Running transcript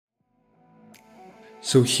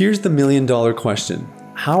So here's the $1,000,000 question.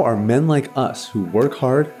 How are men like us who work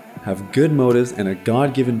hard, have good motives, and a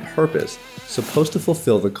God-given purpose supposed to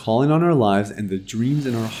fulfill the calling on our lives and the dreams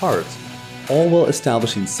in our hearts, all while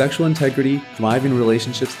establishing sexual integrity, thriving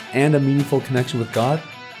relationships, and a meaningful connection with God?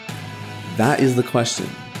 That is the question,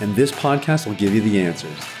 and this podcast will give you the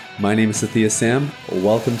answers. My name is Sathya Sam.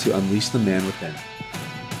 Welcome to Unleash the Man Within.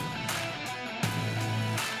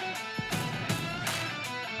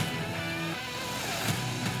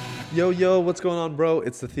 Yo, what's going on, bro?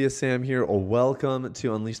 It's Sathya Sam here. Welcome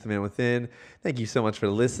to Unleash the Man Within. Thank you so much for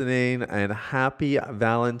listening, and happy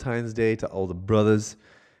Valentine's Day to all the brothers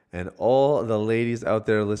and all the ladies out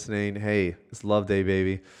there listening. Hey, it's Love Day,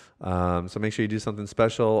 baby. So make sure you do something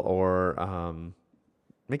special or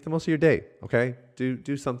make the most of your day, okay?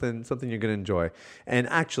 Do something you're going to enjoy. And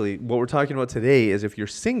actually, what we're talking about today is if you're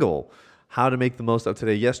single, how to make the most of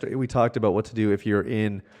today. Yesterday, we talked about what to do if you're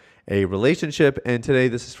in a relationship, and today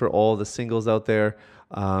this is for all the singles out there,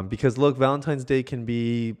 because look, Valentine's Day can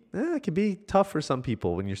be tough for some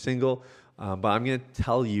people when you're single, but I'm going to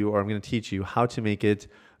tell you, or I'm going to teach you how to make it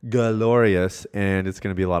glorious, and it's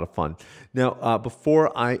going to be a lot of fun. Now,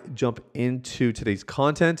 before I jump into today's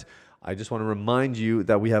content, I just want to remind you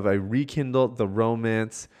that we have a Rekindle the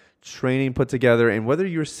Romance training put together, and whether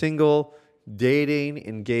you're single, dating,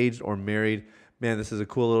 engaged, or married, man, this is a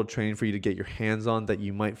cool little training for you to get your hands on that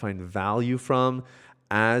you might find value from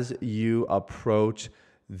as you approach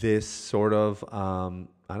this sort of,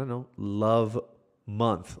 love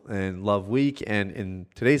month and love week, and in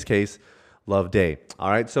today's case, love day. All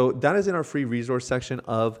right, so that is in our free resource section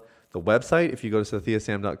of the website. If you go to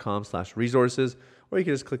sathyasam.com/resources, or you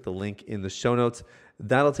can just click the link in the show notes,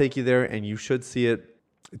 that'll take you there, and you should see it.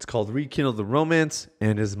 It's called Rekindle the Romance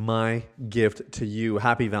and is my gift to you.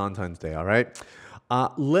 Happy Valentine's Day, all right?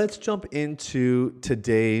 Let's jump into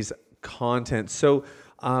today's content. So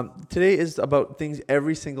today is about things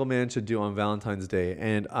every single man should do on Valentine's Day.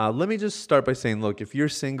 And let me just start by saying, look, if you're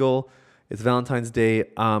single, it's Valentine's Day.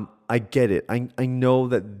 I get it. I know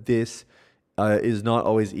that this is not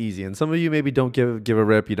always easy. And some of you maybe don't give a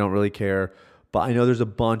rip. You don't really care. But I know there's a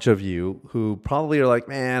bunch of you who probably are like,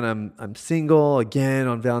 man, I'm single again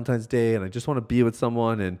on Valentine's Day, and I just want to be with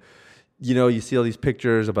someone. And, you know, you see all these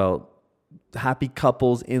pictures about happy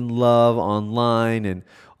couples in love online and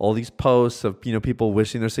all these posts of, you know, people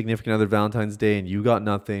wishing their significant other Valentine's Day, and you got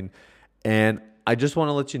nothing. And I just want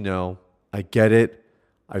to let you know, I get it.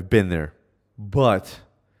 I've been there. But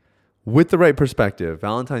with the right perspective,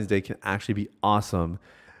 Valentine's Day can actually be awesome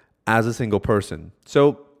as a single person.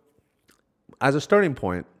 So as a starting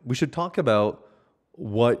point, we should talk about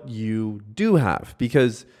what you do have,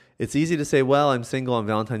 because it's easy to say, well, I'm single on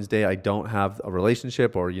Valentine's Day. I don't have a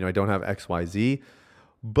relationship, or, you know, I don't have XYZ.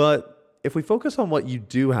 But if we focus on what you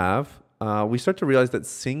do have, we start to realize that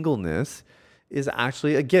singleness is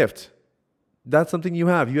actually a gift. That's something you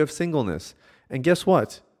have. You have singleness. And guess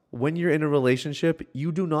what? When you're in a relationship,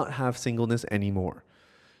 you do not have singleness anymore.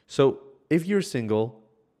 So if you're single,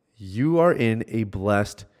 you are in a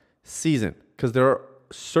blessed season, because there are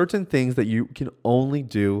certain things that you can only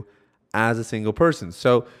do as a single person.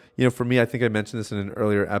 So, you know, for me, I think I mentioned this in an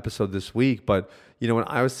earlier episode this week, but, you know, when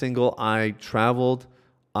I was single, I traveled,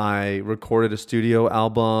 I recorded a studio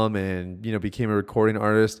album, and, you know, became a recording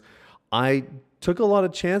artist. I took a lot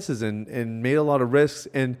of chances and made a lot of risks.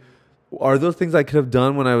 And are those things I could have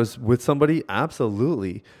done when I was with somebody?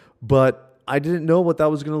 Absolutely. But I didn't know what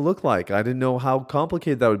that was going to look like. I didn't know how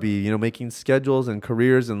complicated that would be, you know, making schedules and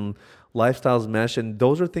careers and lifestyles mesh. And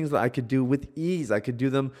those are things that I could do with ease. I could do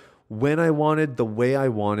them when I wanted, the way I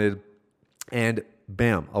wanted, and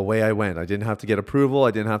bam, away I went. I didn't have to get approval.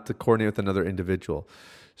 I didn't have to coordinate with another individual.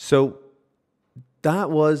 So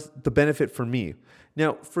that was the benefit for me.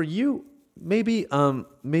 Now, for you, maybe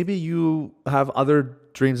you have other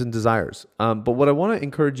dreams and desires. But what I want to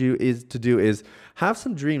encourage you is have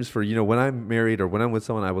some dreams for, you know, when I'm married or when I'm with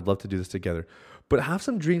someone, I would love to do this together. But have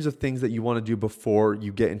some dreams of things that you want to do before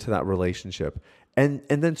you get into that relationship, and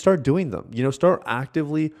then start doing them. You know, start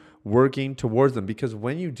actively working towards them, because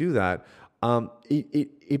when you do that,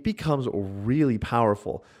 it becomes really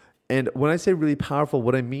powerful. And when I say really powerful,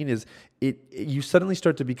 what I mean is you suddenly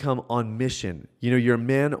start to become on mission. You know, you're a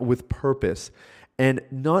man with purpose. And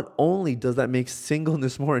not only does that make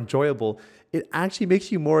singleness more enjoyable, it actually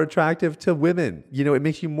makes you more attractive to women. You know, it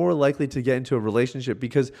makes you more likely to get into a relationship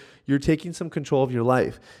because you're taking some control of your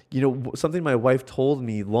life. You know, something my wife told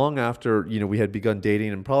me long after, you know, we had begun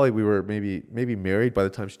dating, and probably we were maybe married by the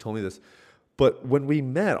time she told me this. But when we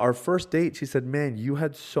met, our first date, she said, man, you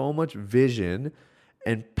had so much vision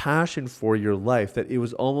and passion for your life that it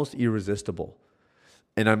was almost irresistible.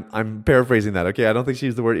 And I'm paraphrasing that. Okay, I don't think she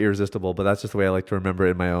used the word irresistible, but that's just the way I like to remember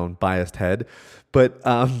it in my own biased head. But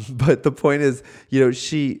but the point is,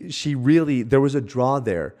 she really, there was a draw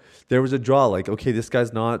there. There was a draw. Like, okay, this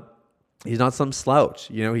guy's not, he's not some slouch.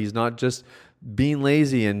 He's not just being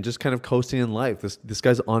lazy and just kind of coasting in life. This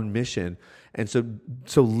guy's on mission. And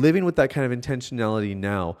so living with that kind of intentionality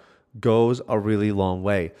now goes a really long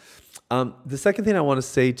way. The second thing I want to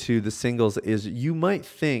say to the singles is, you might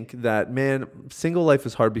think that, man, single life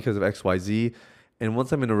is hard because of XYZ, and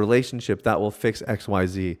once I'm in a relationship, that will fix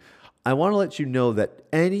XYZ. I want to let you know that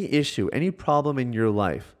any issue, any problem in your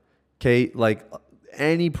life, okay, like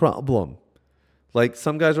any problem, like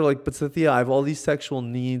some guys are like, but Cynthia, I have all these sexual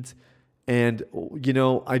needs, and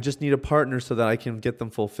I just need a partner so that I can get them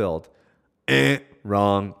fulfilled.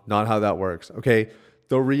 Wrong. Not how that works. Okay.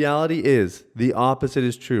 The reality is the opposite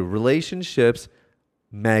is true. Relationships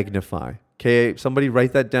magnify. Okay. Somebody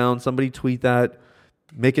write that down. Somebody tweet that.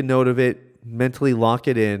 Make a note of it. Mentally lock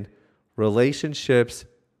it in. Relationships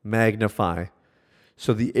magnify.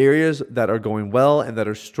 So the areas that are going well and that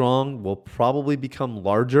are strong will probably become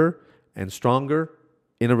larger and stronger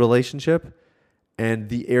in a relationship. And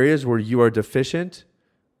the areas where you are deficient,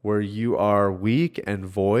 where you are weak and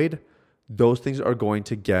void, those things are going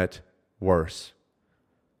to get worse.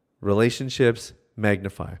 Relationships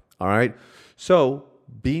magnify. All right. So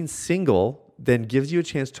being single then gives you a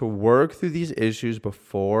chance to work through these issues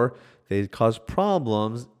before they cause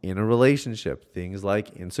problems in a relationship. Things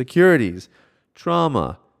like insecurities,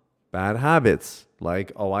 trauma, bad habits,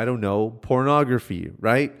 like, pornography,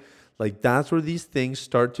 right? Like, that's where these things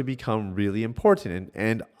start to become really important.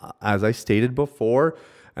 And as I stated before,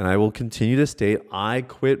 and I will continue to state, I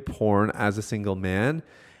quit porn as a single man.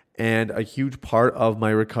 And a huge part of my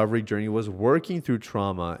recovery journey was working through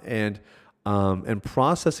trauma and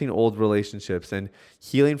processing old relationships and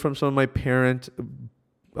healing from some of my parent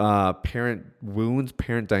wounds,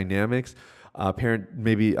 parent dynamics,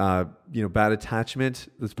 bad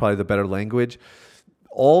attachment. That's probably the better language.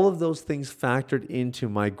 All of those things factored into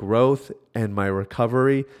my growth and my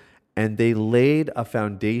recovery, and they laid a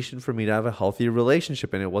foundation for me to have a healthy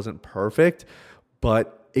relationship. And it wasn't perfect,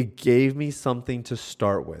 but it gave me something to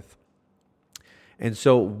start with. And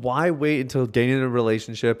so why wait until getting in a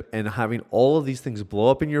relationship and having all of these things blow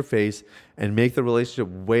up in your face and make the relationship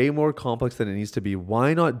way more complex than it needs to be?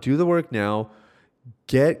 Why not do the work now,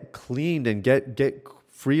 get cleaned and get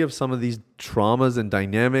free of some of these traumas and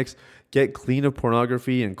dynamics, get clean of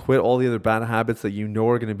pornography and quit all the other bad habits that are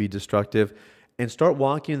going to be destructive, and start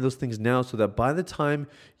walking in those things now so that by the time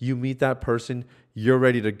you meet that person, you're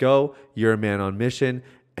ready to go, you're a man on mission,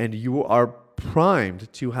 and you are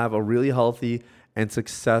primed to have a really healthy and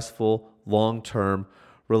successful long-term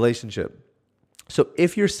relationship. So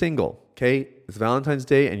if you're single, okay, it's Valentine's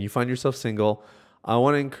Day and you find yourself single, I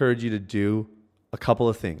want to encourage you to do a couple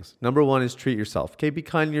of things. Number one is treat yourself. Okay, be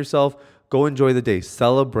kind to yourself. Go enjoy the day.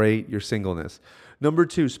 Celebrate your singleness. Number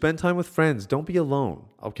two, spend time with friends. Don't be alone.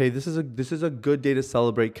 Okay, this is a good day to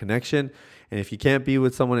celebrate connection. And if you can't be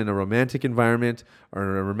with someone in a romantic environment or in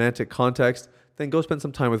a romantic context, then go spend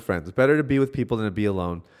some time with friends. It's better to be with people than to be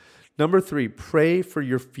alone. Number three, pray for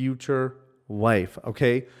your future wife.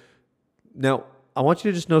 Okay, now I want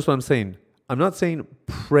you to just notice what I'm saying. I'm not saying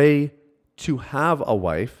pray to have a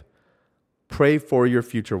wife. Pray for your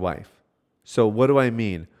future wife. So what do I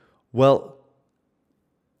mean? Well,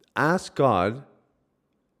 ask God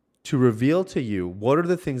to reveal to you what are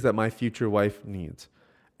the things that my future wife needs,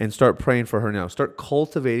 and start praying for her now. Start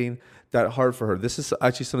cultivating that heart for her. This is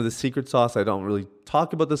actually some of the secret sauce. I don't really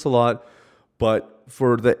talk about this a lot, but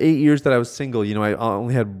for the 8 years that I was single, I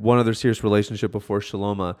only had one other serious relationship before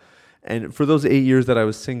Shaloma. And for those 8 years that I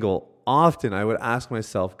was single, often I would ask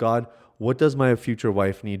myself, God, what does my future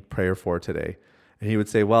wife need prayer for today? And he would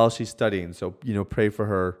say, well, she's studying, so pray for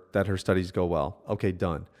her that her studies go well. Okay,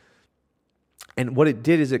 done. And what it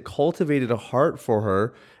did is it cultivated a heart for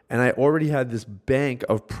her, and I already had this bank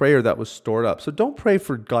of prayer that was stored up. So don't pray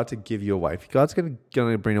for God to give you a wife. God's going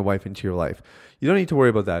to bring a wife into your life. You don't need to worry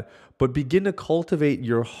about that. But begin to cultivate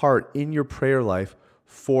your heart in your prayer life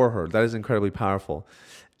for her. That is incredibly powerful.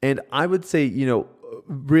 And I would say,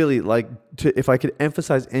 really, if I could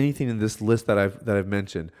emphasize anything in this list that I've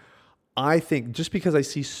mentioned, I think just because I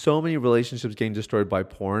see so many relationships getting destroyed by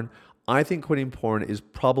porn, I think quitting porn is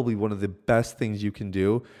probably one of the best things you can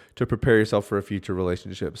do to prepare yourself for a future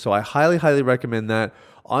relationship. So I highly, highly recommend that.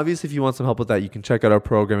 Obviously, if you want some help with that, you can check out our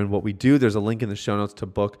program and what we do. There's a link in the show notes to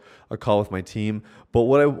book a call with my team. But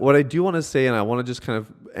what I do want to say, and I want to just kind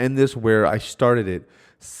of end this where I started it,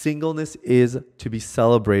 singleness is to be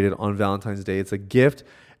celebrated on Valentine's Day. It's a gift,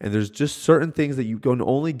 And there's just certain things that you can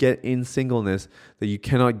only get in singleness that you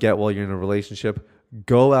cannot get while you're in a relationship.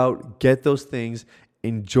 Go out, get those things.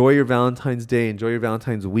 Enjoy your Valentine's Day, enjoy your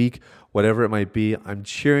Valentine's week, whatever it might be. I'm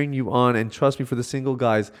cheering you on, and trust me, for the single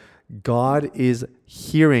guys, God is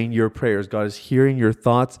hearing your prayers. God is hearing your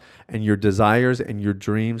thoughts and your desires and your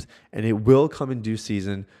dreams, and it will come in due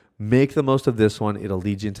season. Make the most of this one. It'll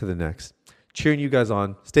lead you into the next. Cheering you guys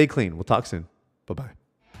on. Stay clean. We'll talk soon. Bye-bye.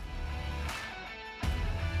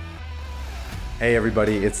 Hey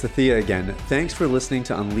everybody, it's Thea again. Thanks for listening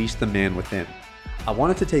to Unleash the Man Within. I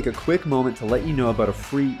wanted to take a quick moment to let you know about a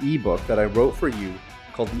free ebook that I wrote for you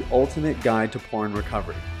called The Ultimate Guide to Porn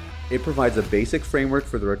Recovery. It provides a basic framework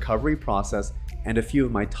for the recovery process and a few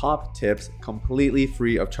of my top tips completely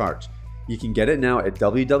free of charge. You can get it now at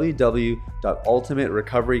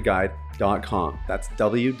www.ultimaterecoveryguide.com. That's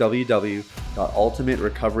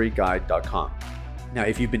www.ultimaterecoveryguide.com. Now,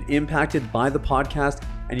 if you've been impacted by the podcast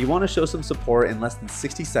and you want to show some support in less than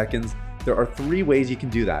 60 seconds, there are 3 ways you can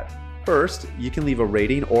do that. First, you can leave a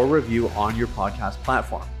rating or review on your podcast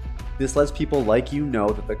platform. This lets people like you know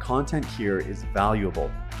that the content here is valuable.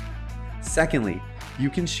 Secondly, you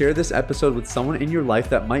can share this episode with someone in your life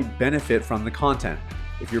that might benefit from the content.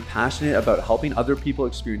 If you're passionate about helping other people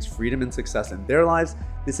experience freedom and success in their lives,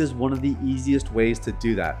 this is one of the easiest ways to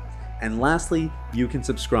do that. And lastly, you can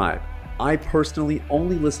subscribe. I personally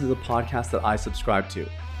only listen to the podcast that I subscribe to.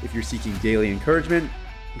 If you're seeking daily encouragement,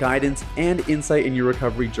 guidance, and insight in your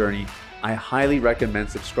recovery journey, I highly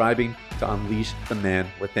recommend subscribing to Unleash the Man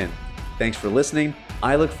Within. Thanks for listening.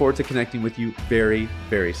 I look forward to connecting with you very,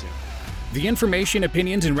 very soon. The information,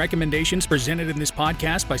 opinions, and recommendations presented in this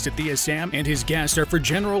podcast by Sathya Sam and his guests are for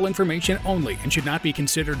general information only and should not be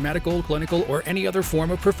considered medical, clinical, or any other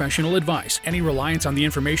form of professional advice. Any reliance on the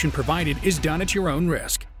information provided is done at your own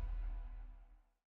risk.